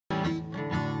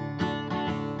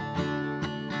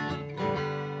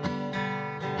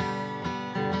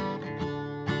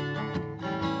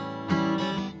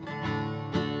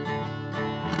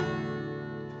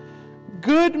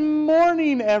Good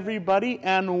morning, everybody,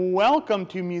 and welcome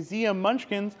to Museum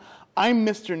Munchkins. I'm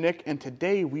Mr. Nick, and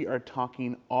today we are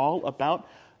talking all about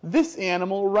this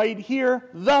animal right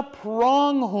here, the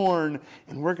pronghorn.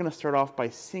 And we're going to start off by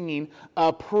singing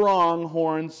a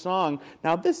pronghorn song.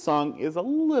 Now, this song is a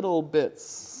little bit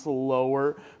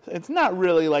slower. It's not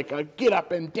really like a get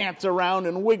up and dance around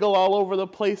and wiggle all over the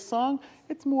place song.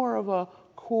 It's more of a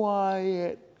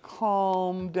quiet,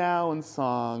 calm down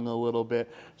song a little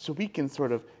bit, so we can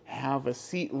sort of have a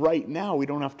seat right now. We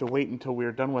don't have to wait until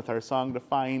we're done with our song to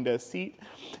find a seat,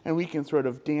 and we can sort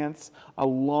of dance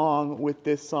along with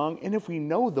this song. And if we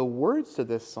know the words to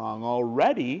this song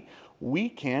already, we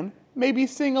can maybe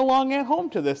sing along at home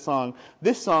to this song.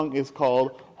 This song is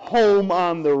called Home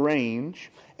on the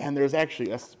Range, and there's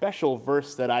actually a special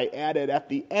verse that I added at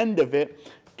the end of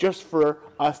it just for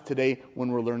us today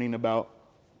when we're learning about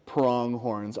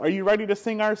pronghorns. Are you ready to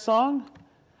sing our song?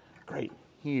 Great,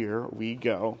 here we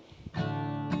go.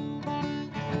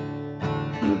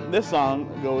 This song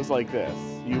goes like this.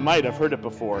 You might have heard it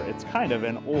before. It's kind of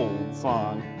an old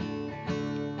song.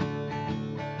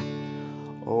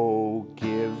 Oh,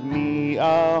 give me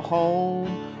a home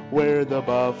where the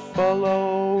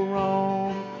buffalo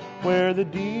roam, where the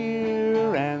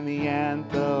deer and the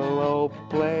antelope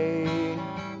play,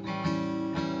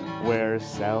 where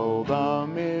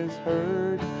seldom is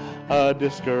heard a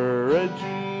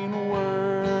discouraging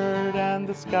word, and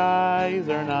the skies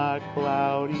are not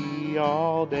cloudy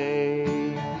all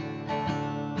day.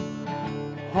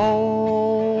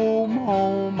 Home,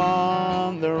 home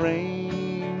on the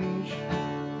range,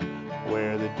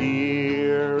 where the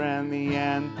deer and the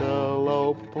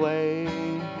antelope play,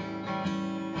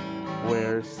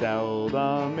 where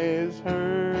seldom is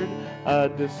heard a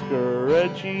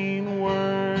discouraging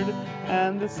word,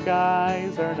 and the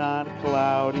skies are not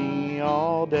cloudy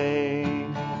all day.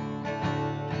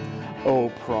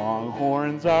 Oh,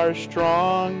 pronghorns are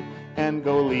strong and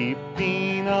go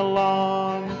leaping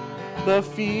along the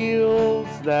fields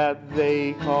that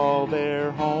they call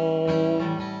their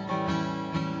home.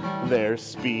 Their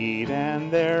speed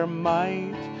and their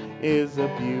might is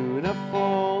a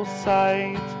beautiful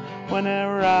sight. When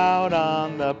we're out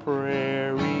on the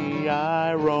prairie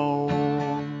I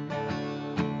roam.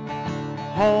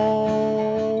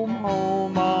 Home,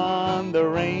 home on the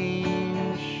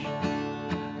range,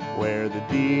 where the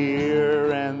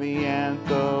deer and the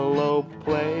antelope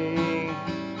play,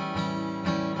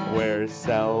 where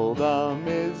seldom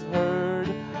is heard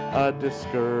a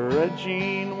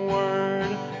discouraging word,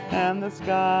 and the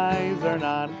skies are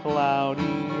not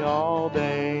cloudy all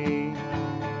day.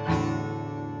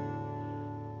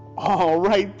 All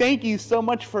right, thank you so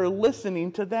much for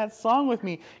listening to that song with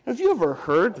me. Have you ever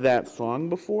heard that song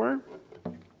before?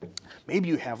 Maybe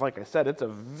you have. Like I said, it's a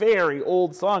very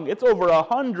old song. It's over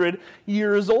 100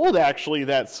 years old, actually,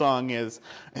 that song is.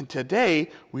 And today,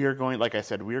 we are going, like I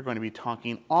said, we are going to be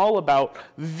talking all about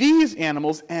these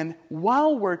animals. And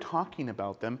while we're talking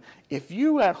about them, if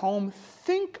you at home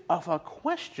think of a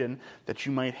question that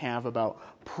you might have about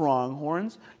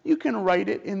pronghorns, you can write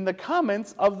it in the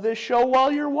comments of this show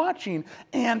while you're watching.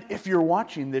 And if you're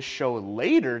watching this show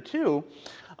later, too,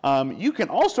 you can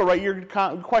also write your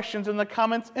questions in the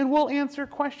comments, and we'll answer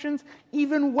questions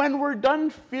even when we're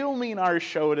done filming our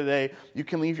show today. You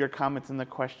can leave your comments in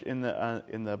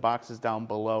the boxes down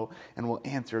below, and we'll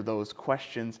answer those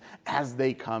questions as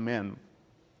they come in.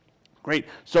 Great.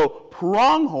 So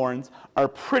pronghorns are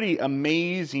pretty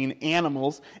amazing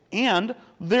animals, and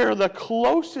they're the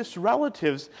closest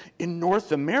relatives in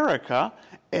North America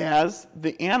as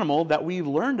the animal that we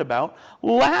learned about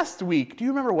last week. Do you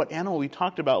remember what animal we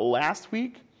talked about last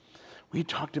week? We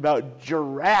talked about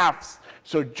giraffes.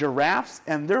 So giraffes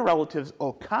and their relatives,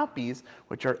 okapis,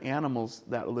 which are animals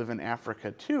that live in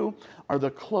Africa too, are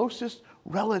the closest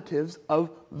relatives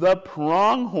of the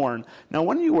pronghorn. Now,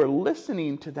 when you were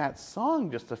listening to that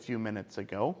song just a few minutes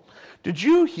ago, did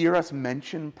you hear us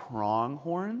mention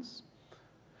pronghorns?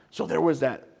 So there was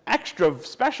that extra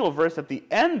special verse at the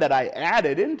end that I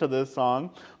added into the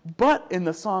song, but in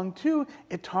the song too,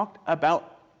 it talked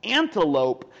about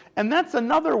antelope, and that's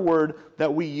another word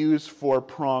that we use for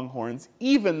pronghorns,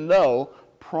 even though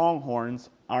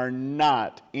pronghorns are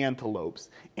not antelopes.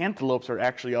 Antelopes are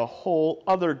actually a whole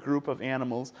other group of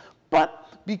animals, but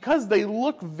because they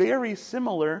look very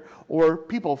similar, or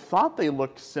people thought they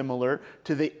looked similar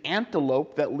to the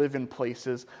antelope that live in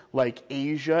places like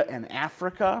Asia and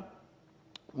Africa,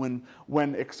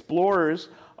 when explorers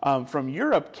from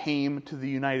Europe came to the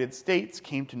United States,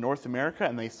 came to North America,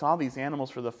 and they saw these animals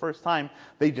for the first time,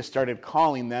 they just started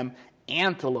calling them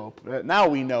antelope. Now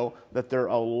we know that they're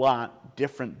a lot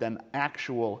different than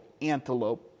actual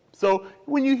antelope So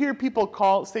when you hear people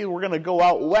say we're going to go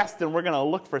out west and we're going to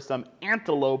look for some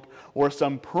antelope or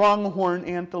some pronghorn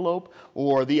antelope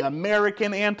or the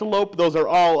American antelope, those are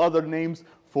all other names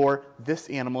for this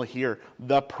animal here,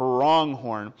 the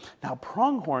pronghorn. Now,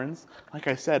 pronghorns, like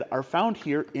I said, are found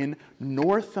here in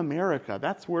North America.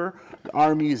 That's where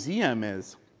our museum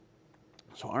is.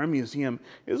 So our museum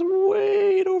is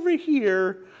way over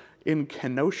here in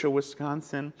Kenosha,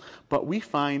 Wisconsin, but we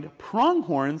find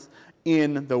pronghorns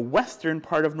in the western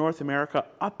part of North America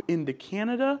up into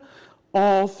Canada,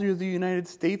 all through the United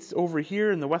States over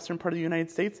here in the western part of the United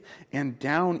States, and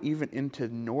down even into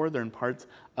northern parts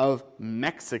of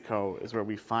Mexico is where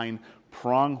we find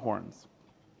pronghorns.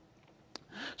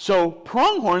 So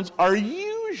pronghorns are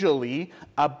usually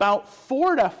about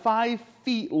 4 to 5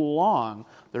 feet long.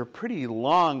 They're pretty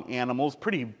long animals,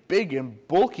 pretty big and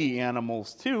bulky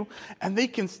animals too, and they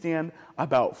can stand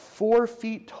about 4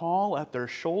 feet tall at their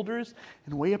shoulders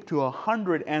and weigh up to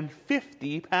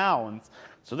 150 pounds.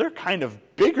 So they're kind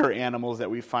of bigger animals that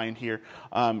we find here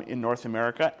in North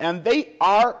America, and they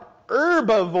are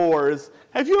herbivores.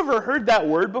 Have you ever heard that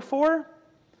word before?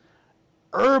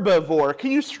 Herbivore.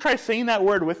 Can you try saying that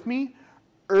word with me?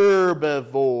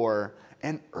 Herbivore.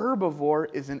 An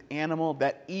herbivore is an animal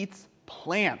that eats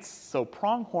plants. So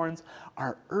pronghorns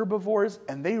are herbivores,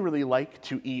 and they really like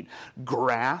to eat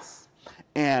grass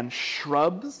and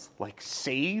shrubs like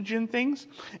sage and things,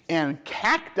 and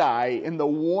cacti in the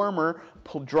warmer,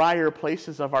 drier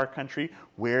places of our country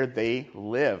where they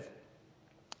live.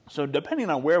 So depending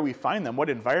on where we find them, what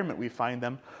environment we find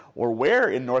them, or where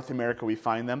in North America we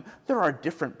find them, there are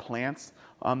different plants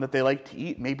that they like to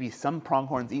eat. Maybe some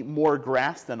pronghorns eat more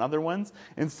grass than other ones,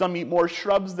 and some eat more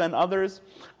shrubs than others,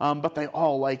 but they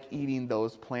all like eating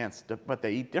those plants, but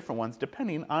they eat different ones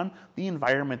depending on the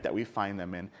environment that we find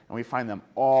them in. And we find them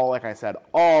all, like I said,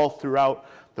 all throughout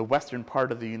the western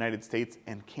part of the United States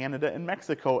and Canada and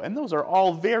Mexico, and those are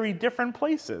all very different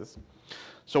places.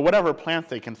 So whatever plants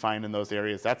they can find in those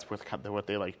areas, that's what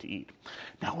they like to eat.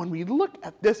 Now, when we look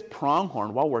at this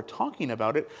pronghorn, while we're talking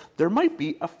about it, there might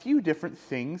be a few different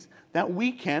things that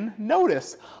we can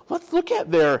notice. Let's look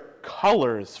at their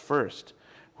colors first.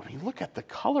 When we look at the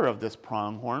color of this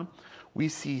pronghorn, we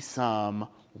see some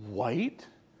white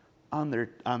on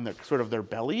their sort of their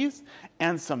bellies,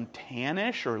 and some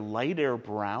tannish or lighter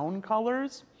brown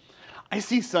colors. I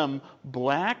see some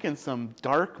black and some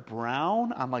dark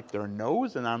brown on like their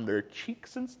nose and on their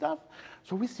cheeks and stuff.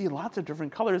 So we see lots of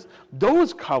different colors.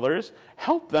 Those colors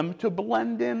help them to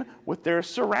blend in with their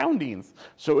surroundings.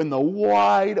 So in the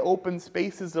wide open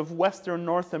spaces of western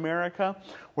North America,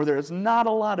 where there's not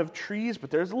a lot of trees, but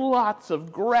there's lots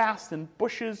of grass and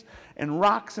bushes and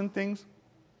rocks and things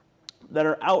that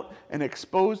are out and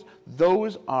exposed,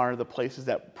 those are the places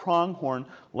that pronghorn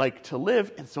like to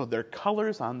live, and so their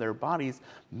colors on their bodies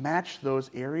match those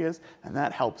areas, and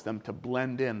that helps them to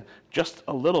blend in just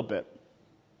a little bit.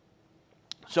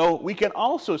 So we can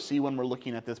also see when we're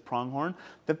looking at this pronghorn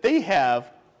that they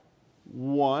have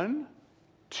 1,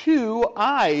 2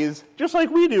 eyes, just like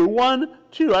we do. 1,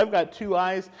 2. I've got 2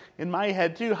 eyes in my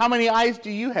head too. How many eyes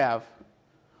do you have?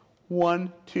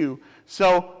 1, 2.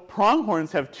 So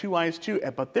pronghorns have 2 eyes too,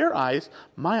 but their eyes,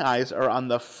 my eyes, are on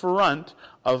the front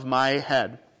of my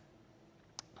head.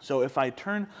 So if I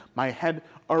turn my head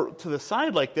to the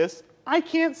side like this, I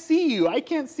can't see you. I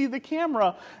can't see the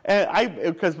camera,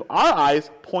 because our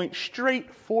eyes point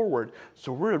straight forward.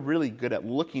 So we're really good at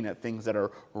looking at things that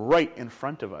are right in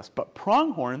front of us. But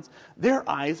pronghorns, their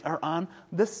eyes are on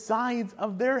the sides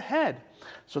of their head.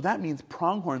 So that means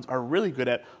pronghorns are really good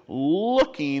at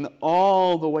looking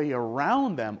all the way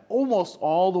around them, almost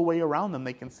all the way around them.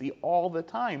 They can see all the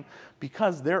time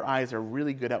because their eyes are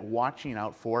really good at watching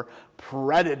out for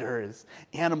predators,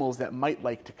 animals that might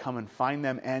like to come and find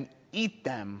them and eat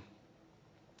them.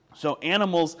 So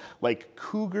animals like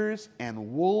cougars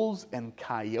and wolves and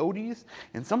coyotes,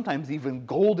 and sometimes even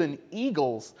golden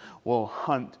eagles will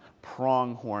hunt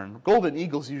pronghorn. Golden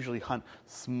eagles usually hunt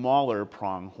smaller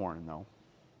pronghorn though.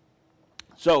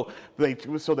 So they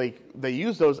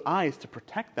use those eyes to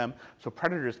protect them so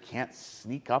predators can't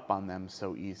sneak up on them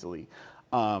so easily.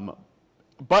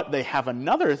 But they have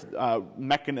another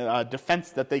defense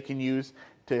that they can use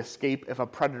to escape if a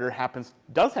predator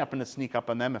does happen to sneak up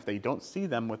on them if they don't see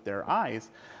them with their eyes.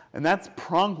 And that's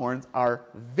pronghorns are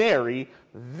very,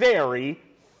 very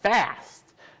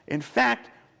fast. In fact,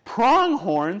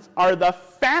 pronghorns are the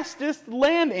fastest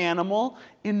land animal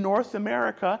in North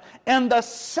America and the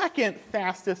second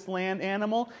fastest land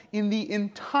animal in the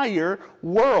entire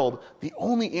world. The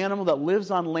only animal that lives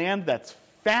on land that's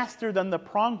faster than the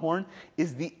pronghorn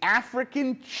is the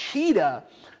African cheetah.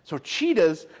 So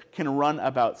cheetahs can run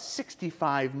about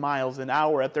 65 miles an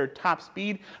hour at their top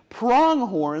speed.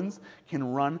 Pronghorns can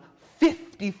run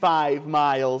 55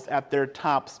 miles at their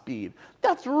top speed.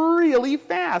 That's really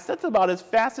fast. That's about as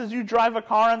fast as you drive a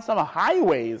car on some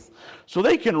highways. So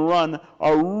they can run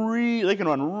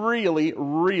really,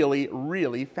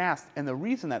 really fast. And the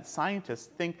reason that scientists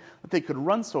think that they could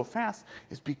run so fast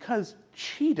is because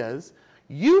cheetahs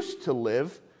used to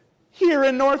live here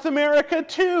in North America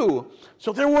too.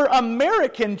 So there were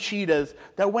American cheetahs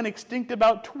that went extinct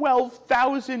about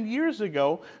 12,000 years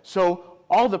ago. So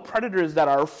all the predators that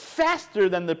are faster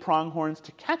than the pronghorns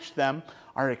to catch them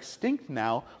are extinct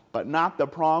now, but not the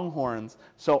pronghorns.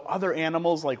 So other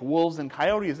animals like wolves and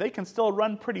coyotes, they can still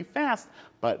run pretty fast,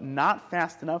 but not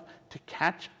fast enough to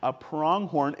catch a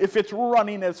pronghorn if it's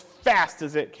running as fast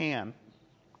as it can.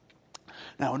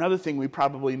 Now, another thing we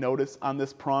probably notice on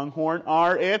this pronghorn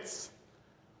are its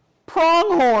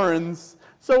pronghorns.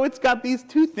 So it's got these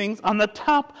two things on the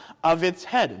top of its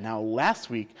head. Now, last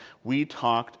week we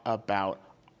talked about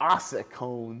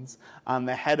ossicones on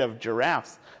the head of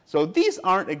giraffes. So these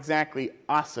aren't exactly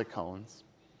ossicones,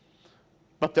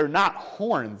 but they're not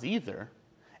horns either.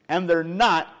 And they're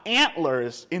not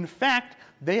antlers. In fact,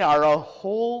 they are a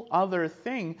whole other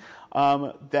thing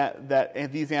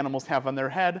that these animals have on their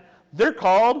head. They're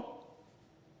called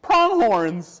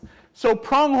pronghorns. So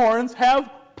pronghorns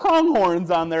have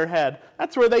pronghorns on their head.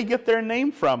 That's where they get their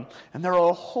name from. And they're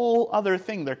a whole other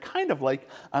thing. They're kind of like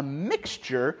a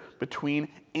mixture between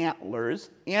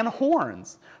antlers and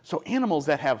horns. So animals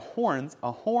that have horns,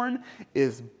 a horn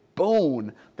is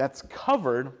bone that's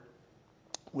covered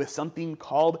with something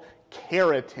called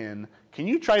keratin. Can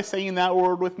you try saying that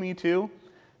word with me too?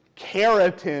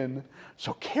 Keratin.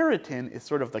 So keratin is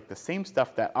sort of like the same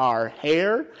stuff that our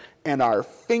hair and our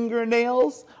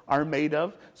fingernails are made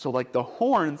of. So like the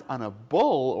horns on a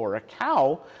bull or a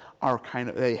cow are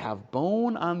they have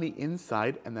bone on the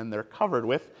inside and then they're covered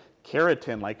with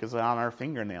keratin like is on our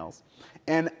fingernails.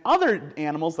 And other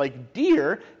animals like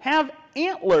deer have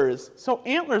antlers. So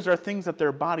antlers are things that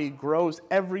their body grows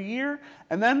every year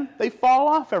and then they fall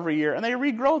off every year and they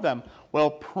regrow them. Well,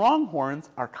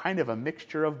 pronghorns are kind of a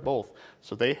mixture of both.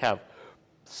 So they have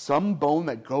some bone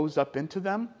that goes up into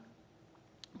them,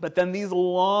 but then these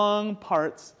long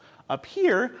parts up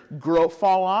here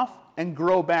fall off and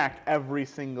grow back every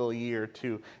single year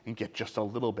too and get just a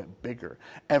little bit bigger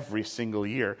every single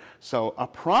year. So a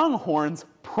pronghorns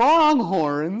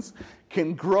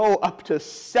can grow up to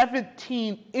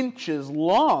 17 inches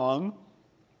long,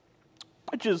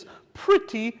 which is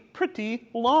pretty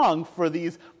long for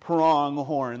these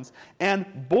pronghorns.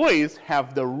 And boys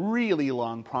have the really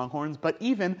long pronghorns, but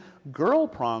even girl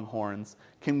pronghorns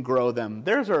can grow them.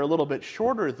 Theirs are a little bit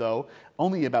shorter though,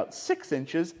 only about 6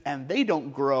 inches, and they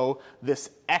don't grow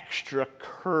this extra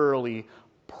curly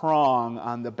prong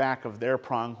on the back of their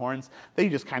pronghorns. They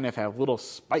just kind of have little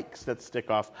spikes that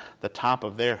stick off the top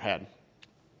of their head.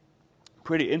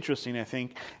 Pretty interesting, I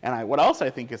think. And what else I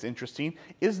think is interesting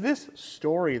is this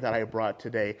story that I brought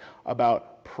today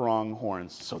about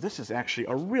pronghorns. So this is actually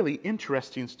a really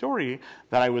interesting story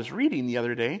that I was reading the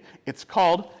other day. It's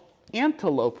called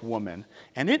Antelope Woman,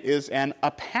 and it is an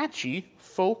Apache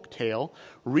folk tale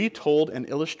retold and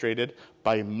illustrated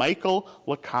by Michael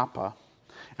LaCappa.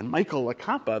 And Michael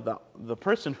LaCappa, the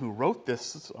person who wrote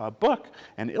this book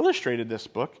and illustrated this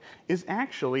book, is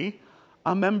actually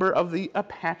a member of the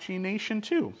Apache Nation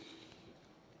too.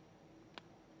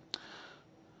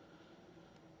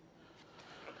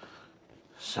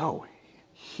 So,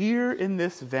 here in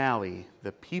this valley,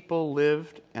 the people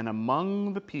lived, and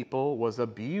among the people was a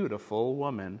beautiful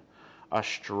woman, a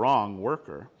strong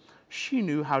worker. She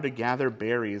knew how to gather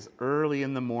berries early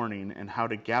in the morning and how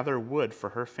to gather wood for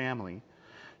her family.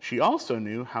 She also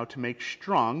knew how to make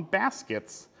strong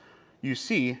baskets. You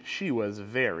see, she was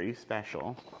very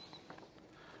special.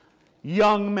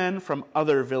 Young men from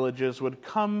other villages would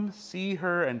come see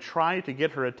her and try to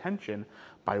get her attention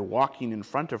by walking in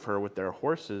front of her with their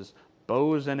horses,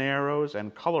 bows and arrows,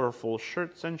 and colorful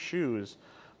shirts and shoes,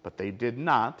 but they did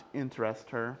not interest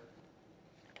her.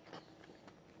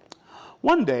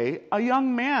 One day, a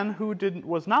young man who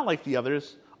was not like the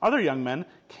other young men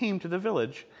came to the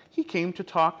village. He came to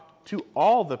talk to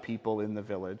all the people in the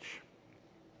village.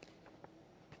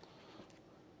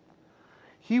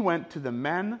 He went to the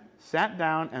men, sat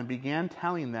down, and began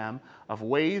telling them of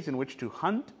ways in which to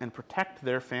hunt and protect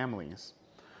their families.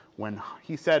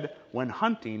 He said, when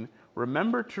hunting,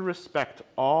 remember to respect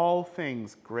all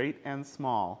things great and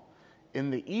small. In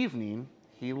the evening,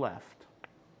 he left.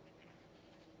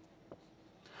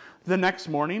 The next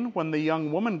morning, when the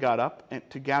young woman got up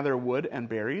to gather wood and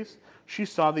berries, she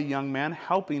saw the young man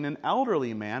helping an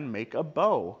elderly man make a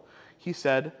bow. He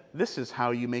said, "This is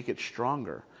how you make it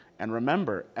stronger. And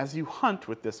remember, as you hunt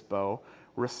with this bow,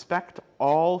 respect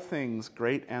all things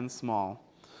great and small."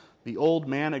 The old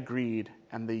man agreed,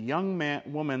 and the young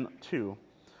woman too.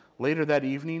 Later that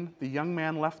evening, the young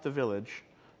man left the village.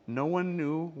 No one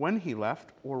knew when he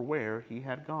left or where he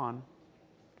had gone.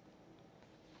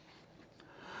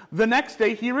 The next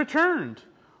day he returned.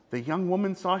 The young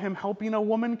woman saw him helping a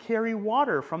woman carry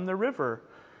water from the river.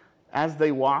 As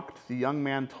they walked, the young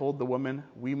man told the woman,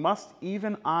 "We must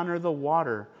even honor the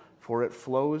water, for it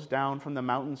flows down from the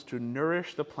mountains to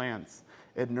nourish the plants.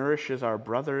 It nourishes our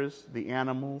brothers, the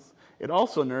animals. It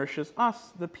also nourishes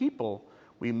us, the people.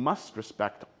 We must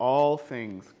respect all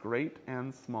things, great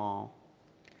and small."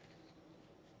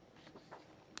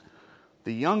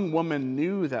 The young woman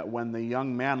knew that when the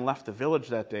young man left the village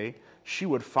that day, she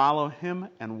would follow him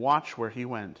and watch where he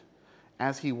went.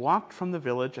 As he walked from the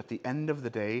village at the end of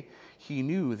the day, he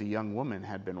knew the young woman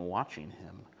had been watching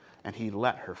him, and he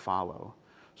let her follow.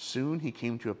 Soon he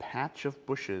came to a patch of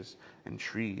bushes and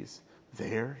trees.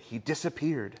 There he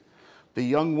disappeared. The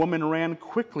young woman ran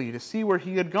quickly to see where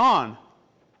he had gone.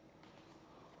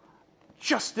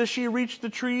 Just as she reached the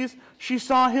trees, she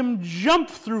saw him jump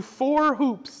through 4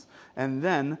 hoops. And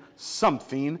then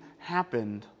something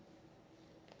happened.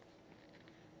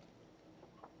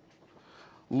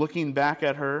 Looking back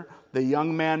at her, the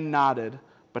young man nodded,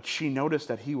 but she noticed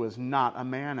that he was not a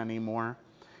man anymore.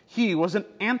 He was an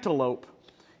antelope.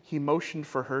 He motioned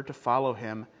for her to follow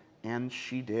him, and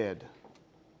she did.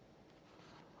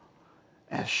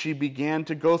 As she began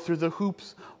to go through the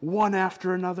hoops, one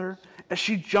after another, as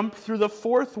she jumped through the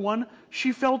 4th one,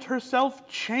 she felt herself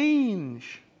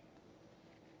change.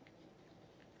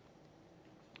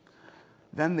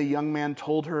 Then the young man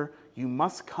told her, "You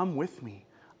must come with me.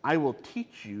 I will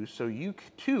teach you so you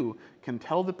too can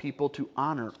tell the people to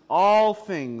honor all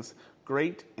things,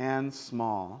 great and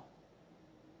small."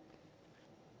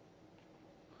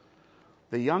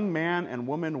 The young man and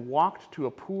woman walked to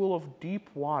a pool of deep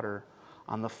water.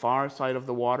 On the far side of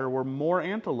the water were more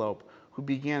antelope, who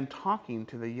began talking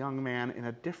to the young man in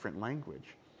a different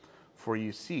language. For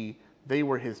you see, they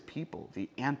were his people, the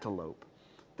antelope.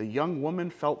 The young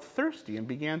woman felt thirsty and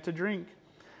began to drink.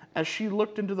 As she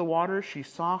looked into the water, she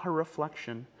saw her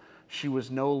reflection. She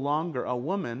was no longer a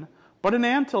woman, but an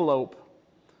antelope.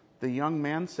 The young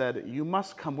man said, "You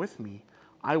must come with me.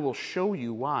 I will show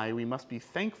you why we must be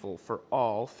thankful for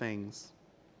all things."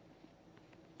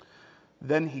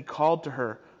 Then he called to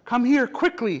her, "Come here,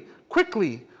 quickly,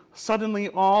 quickly!" Suddenly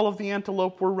all of the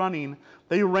antelope were running.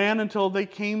 They ran until they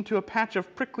came to a patch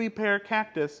of prickly pear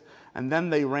cactus, and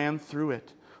then they ran through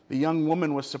it. The young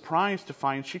woman was surprised to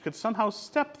find she could somehow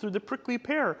step through the prickly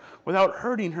pear without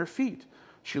hurting her feet.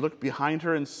 She looked behind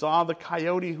her and saw the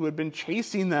coyote who had been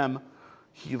chasing them.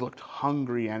 He looked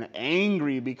hungry and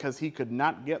angry because he could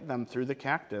not get them through the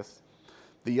cactus.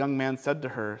 The young man said to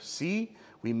her, "See,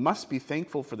 we must be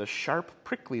thankful for the sharp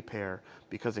prickly pear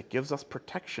because it gives us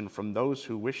protection from those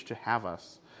who wish to have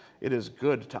us. It is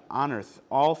good to honor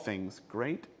all things,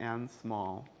 great and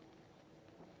small."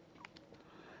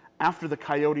 After the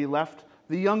coyote left,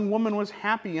 the young woman was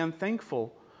happy and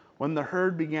thankful. When the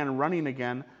herd began running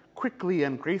again, quickly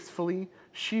and gracefully,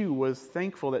 she was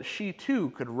thankful that she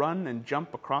too could run and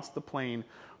jump across the plain,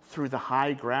 through the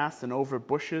high grass and over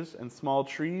bushes and small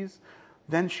trees.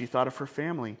 Then she thought of her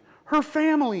family. Her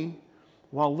family!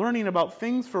 While learning about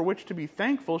things for which to be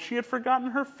thankful, she had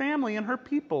forgotten her family and her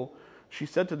people. She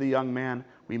said to the young man,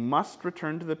 "We must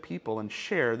return to the people and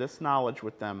share this knowledge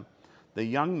with them." The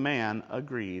young man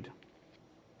agreed.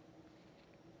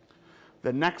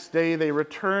 The next day they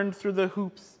returned through the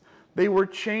hoops. They were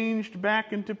changed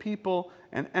back into people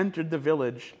and entered the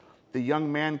village. The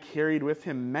young man carried with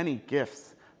him many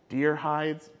gifts: deer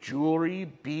hides,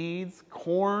 jewelry, beads,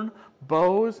 corn,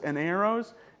 bows and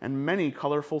arrows, and many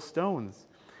colorful stones.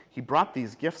 He brought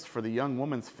these gifts for the young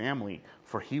woman's family,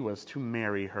 for he was to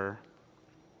marry her.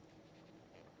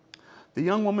 The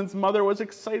young woman's mother was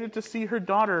excited to see her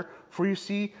daughter, for you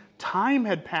see, time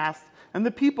had passed and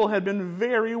the people had been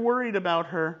very worried about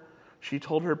her. She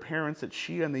told her parents that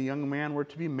she and the young man were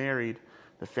to be married.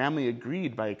 The family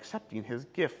agreed by accepting his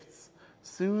gifts.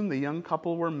 Soon the young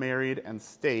couple were married and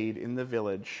stayed in the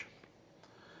village.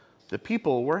 The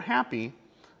people were happy,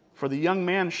 for the young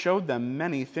man showed them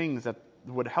many things that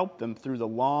would help them through the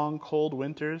long, cold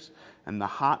winters and the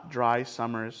hot, dry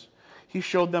summers. He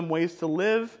showed them ways to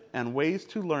live and ways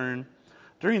to learn.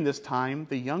 During this time,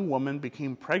 the young woman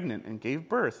became pregnant and gave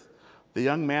birth. The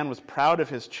young man was proud of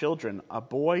his children, a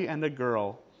boy and a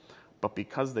girl. but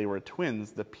because they were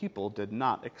twins, the people did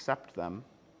not accept them.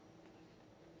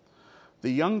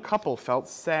 The young couple felt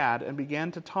sad and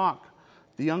began to talk.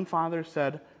 The young father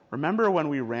said, "Remember when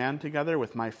we ran together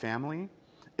with my family?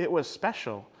 It was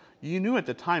special. You knew at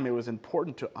the time it was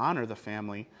important to honor the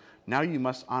family. Now you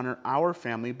must honor our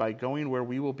family by going where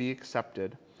we will be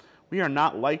accepted. We are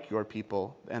not like your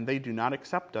people, and they do not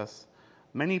accept us.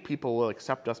 Many people will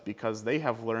accept us because they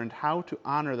have learned how to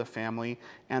honor the family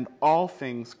and all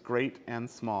things great and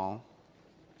small."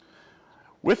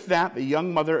 With that, the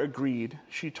young mother agreed.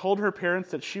 She told her parents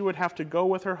that she would have to go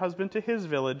with her husband to his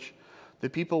village. The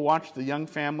people watched the young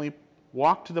family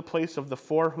walk to the place of the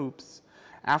 4 hoops.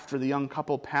 After the young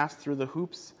couple passed through the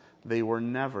hoops, they were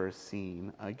never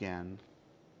seen again.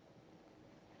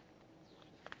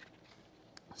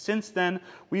 Since then,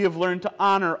 we have learned to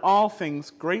honor all things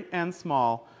great and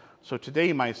small. So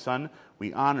today, my son,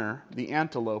 we honor the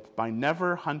antelope by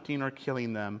never hunting or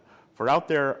killing them. For out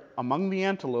there among the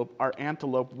antelope are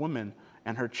antelope women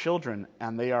and her children,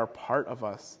 and they are part of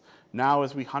us. Now,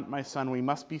 as we hunt, my son, we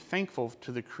must be thankful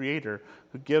to the Creator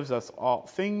who gives us all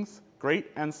things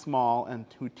great and small, and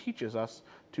who teaches us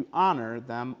to honor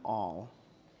them all.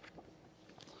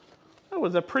 That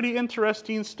was a pretty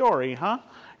interesting story, huh?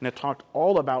 And it talked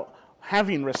all about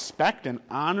having respect and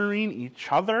honoring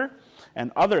each other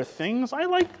and other things. I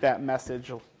like that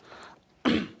message.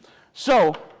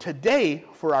 So today,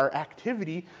 for our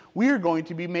activity, we're going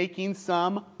to be making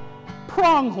some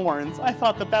pronghorns. I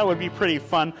thought that would be pretty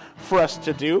fun for us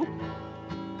to do.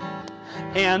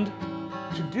 And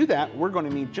to do that, we're going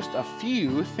to need just a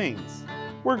few things.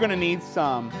 We're going to need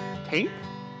some tape.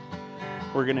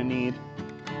 We're going to need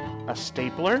a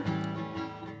stapler,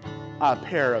 a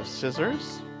pair of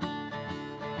scissors,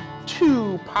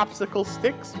 2 popsicle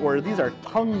sticks, or these are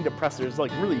tongue depressors,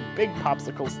 like really big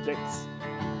popsicle sticks,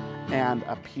 and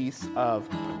a piece of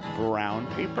brown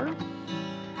paper,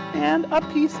 and a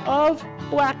piece of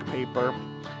black paper.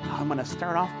 Now I'm going to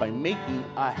start off by making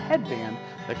a headband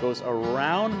that goes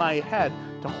around my head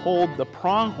to hold the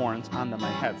pronghorns onto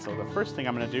my head. So the first thing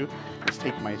I'm going to do is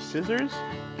take my scissors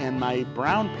and my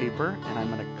brown paper, and I'm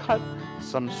going to cut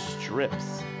some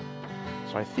strips.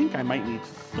 So I think I might need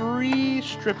 3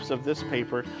 strips of this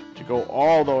paper to go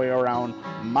all the way around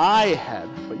my head,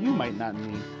 but you might not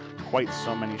need quite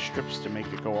so many strips to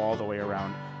make it go all the way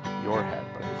around your head.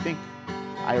 But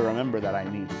I remember that I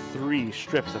need 3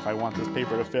 strips if I want this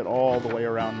paper to fit all the way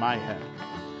around my head.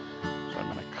 So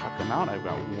I'm going to cut them out. I've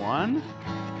got 1,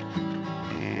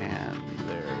 and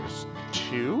there's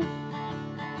 2,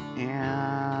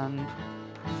 and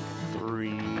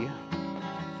 3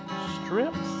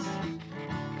 strips.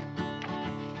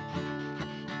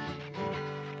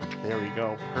 There we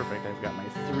go, perfect. I've got my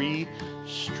 3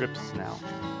 strips now.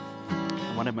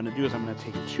 And what I'm going to do is I'm going to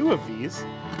take 2 of these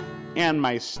and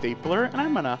my stapler, and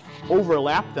I'm going to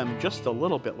overlap them just a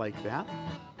little bit like that.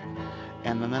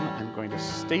 And then I'm going to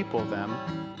staple them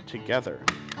together.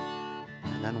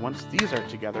 And then once these are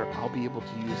together, I'll be able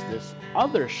to use this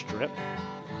other strip.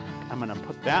 I'm going to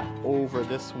put that over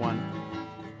this one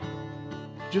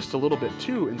just a little bit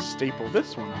too and staple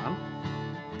this one on.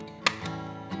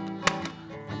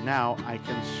 And now I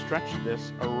can stretch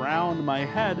this around my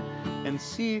head and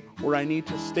see where I need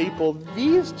to staple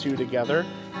these 2 together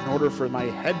in order for my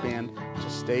headband to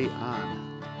stay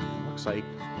on. It looks like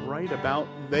right about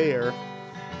there.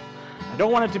 I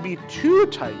don't want it to be too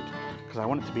tight because I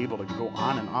want it to be able to go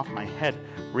on and off my head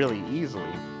really easily.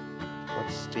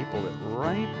 Let's staple it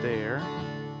right there.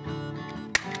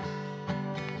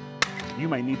 You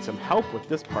might need some help with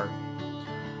this part.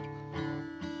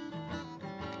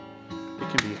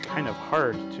 It can be kind of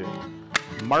hard to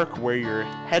mark where your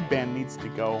headband needs to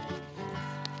go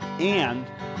and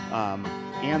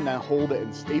then hold it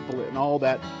and staple it and all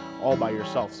that all by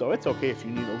yourself. So it's okay if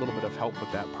you need a little bit of help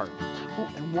with that part. Oh,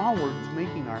 and while we're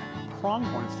making our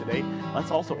pronghorns today,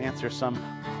 let's also answer some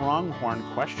pronghorn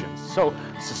questions. So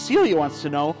Cecilia wants to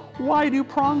know, why do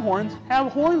pronghorns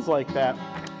have horns like that?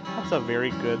 That's a very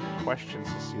good question,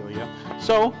 Cecilia.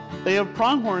 So they have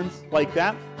pronghorns like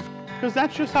that because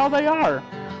that's just how they are.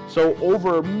 So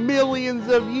over millions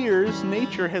of years,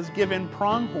 nature has given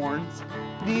pronghorns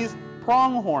these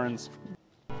pronghorns.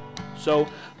 So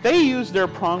they use their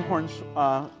pronghorns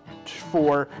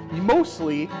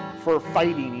mostly for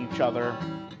fighting each other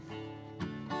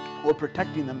or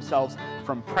protecting themselves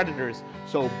from predators.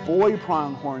 So boy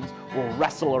pronghorns will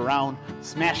wrestle around,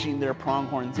 smashing their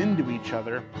pronghorns into each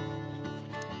other.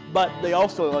 But they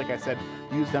also, like I said,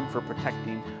 use them for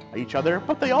protecting each other,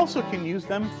 but they also can use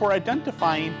them for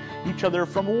identifying each other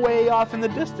from way off in the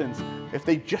distance. If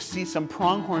they just see some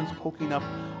pronghorns poking up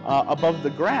above the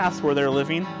grass where they're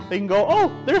living, they can go,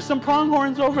 oh, there's some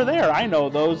pronghorns over there. I know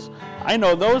those. I'm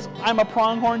a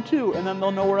pronghorn too. And then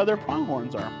they'll know where other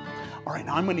pronghorns are. All right,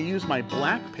 now I'm going to use my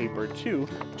black paper too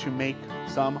to make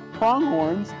some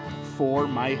pronghorns for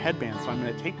my headband. So I'm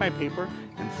going to take my paper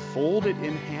and fold it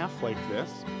in half like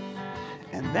this.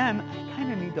 And then I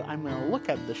kind of need to, I'm going to look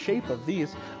at the shape of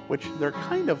these, which they're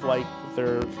kind of like,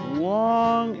 they're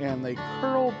long and they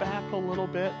curl back a little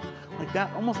bit like that,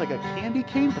 almost like a candy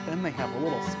cane, but then they have a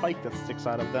little spike that sticks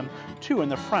out of them too in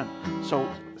the front. So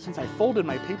since I folded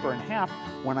my paper in half,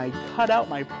 when I cut out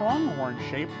my pronghorn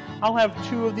shape, I'll have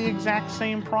two of the exact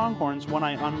same pronghorns when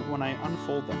I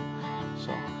unfold them.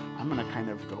 So I'm going to kind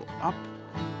of go up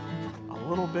a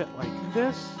little bit like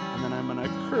this, and then I'm going to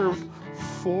curve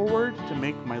forward to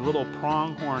make my little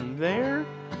pronghorn there,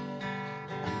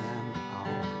 and then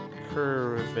I'll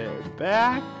curve it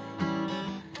back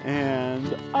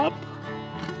and up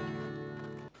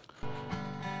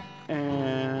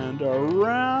and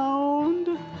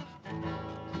around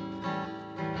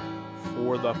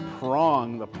for the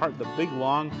prong, the big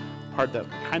long part that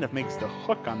kind of makes the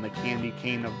hook on the candy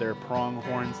cane of their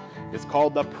pronghorns is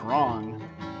called the prong.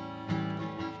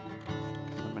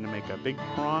 Make a big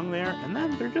prong there, and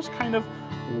then they're just kind of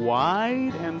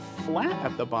wide and flat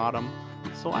at the bottom.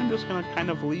 So I'm just going to kind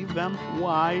of leave them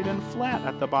wide and flat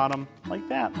at the bottom like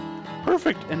that.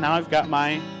 Perfect. And now I've got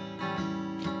my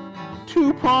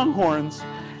two pronghorns.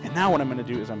 And now what I'm going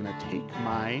to do is I'm going to take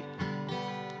my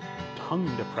tongue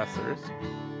depressors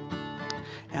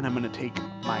and I'm going to take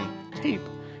my tape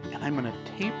and I'm going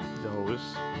to tape those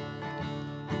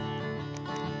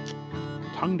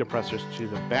tongue depressors to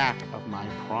the back of my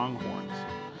pronghorns.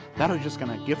 That is just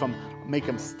going to make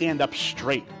them stand up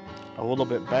straight a little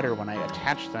bit better when I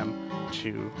attach them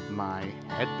to my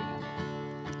headband.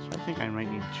 So I think I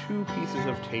might need two pieces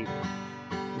of tape,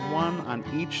 one on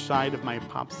each side of my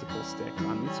popsicle stick,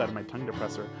 on each side of my tongue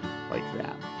depressor, like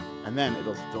that. And then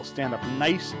they'll stand up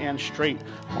nice and straight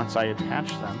once I attach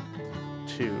them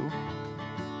to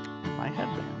my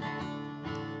headband.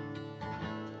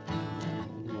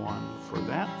 For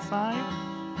that side,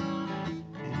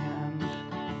 and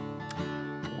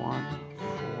one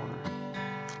for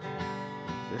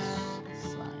this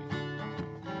side.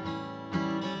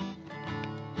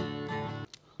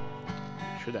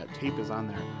 Make sure that tape is on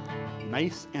there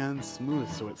nice and smooth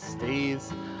so it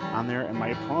stays on there and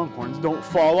my pronghorns don't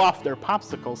fall off their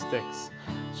popsicle sticks.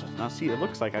 So now see, it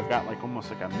looks like I've got like almost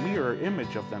like a mirror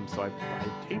image of them, so I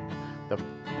taped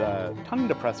the tongue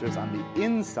depressors on the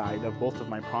inside of both of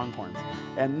my pronghorns.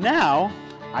 And now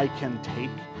I can take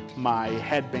my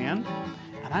headband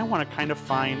and I want to kind of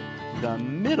find the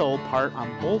middle part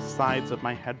on both sides of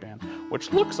my headband,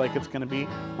 which looks like it's going to be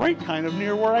right kind of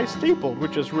near where I stapled,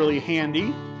 which is really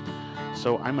handy.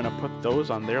 So I'm going to put those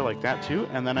on there like that too,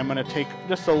 and then I'm going to take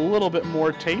just a little bit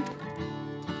more tape.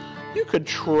 You could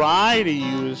try to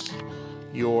use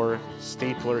your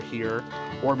stapler here,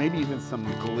 or maybe even some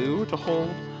glue to hold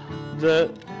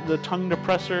the tongue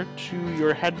depressor to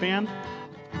your headband,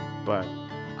 but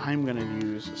I'm going to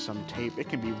use some tape. It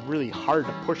can be really hard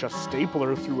to push a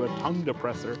stapler through a tongue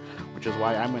depressor, which is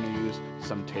why I'm going to use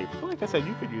some tape. But like I said,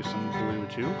 you could use some glue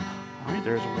too. All right,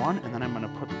 there's one, and then I'm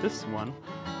going to put this one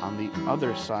on the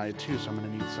other side too, so I'm going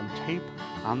to need some tape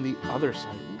on the other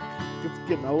side. It's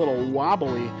getting a little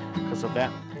wobbly because of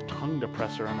that tongue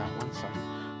depressor on that one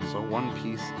side. So one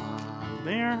piece on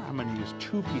there. I'm going to use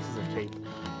two pieces of tape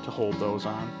to hold those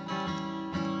on.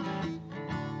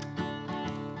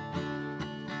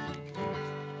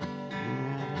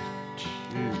 And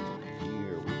two.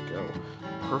 Here we go.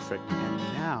 Perfect. And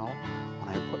now, when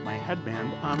I put my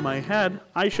headband on my head,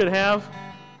 I should have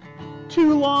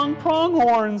two long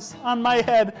pronghorns on my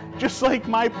head, just like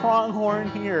my pronghorn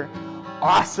here.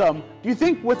 Awesome. Do you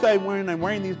think when I'm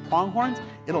wearing these pronghorns,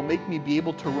 it'll make me be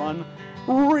able to run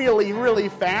really, really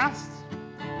fast?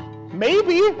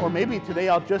 Maybe, or maybe today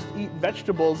I'll just eat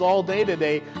vegetables all day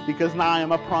today because now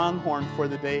I'm a pronghorn for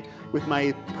the day with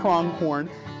my pronghorn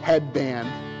headband.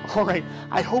 All right,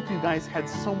 I hope you guys had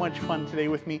so much fun today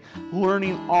with me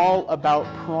learning all about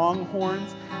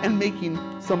pronghorns and making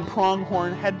some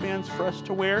pronghorn headbands for us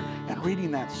to wear and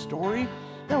reading that story.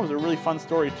 That was a really fun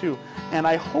story too. And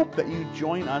I hope that you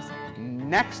join us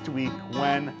next week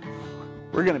when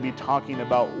we're going to be talking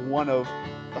about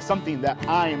something that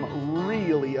I'm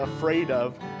really afraid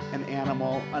of, an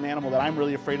animal that I'm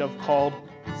really afraid of called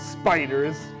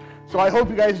spiders. So I hope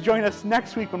you guys join us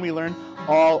next week when we learn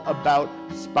all about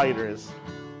spiders.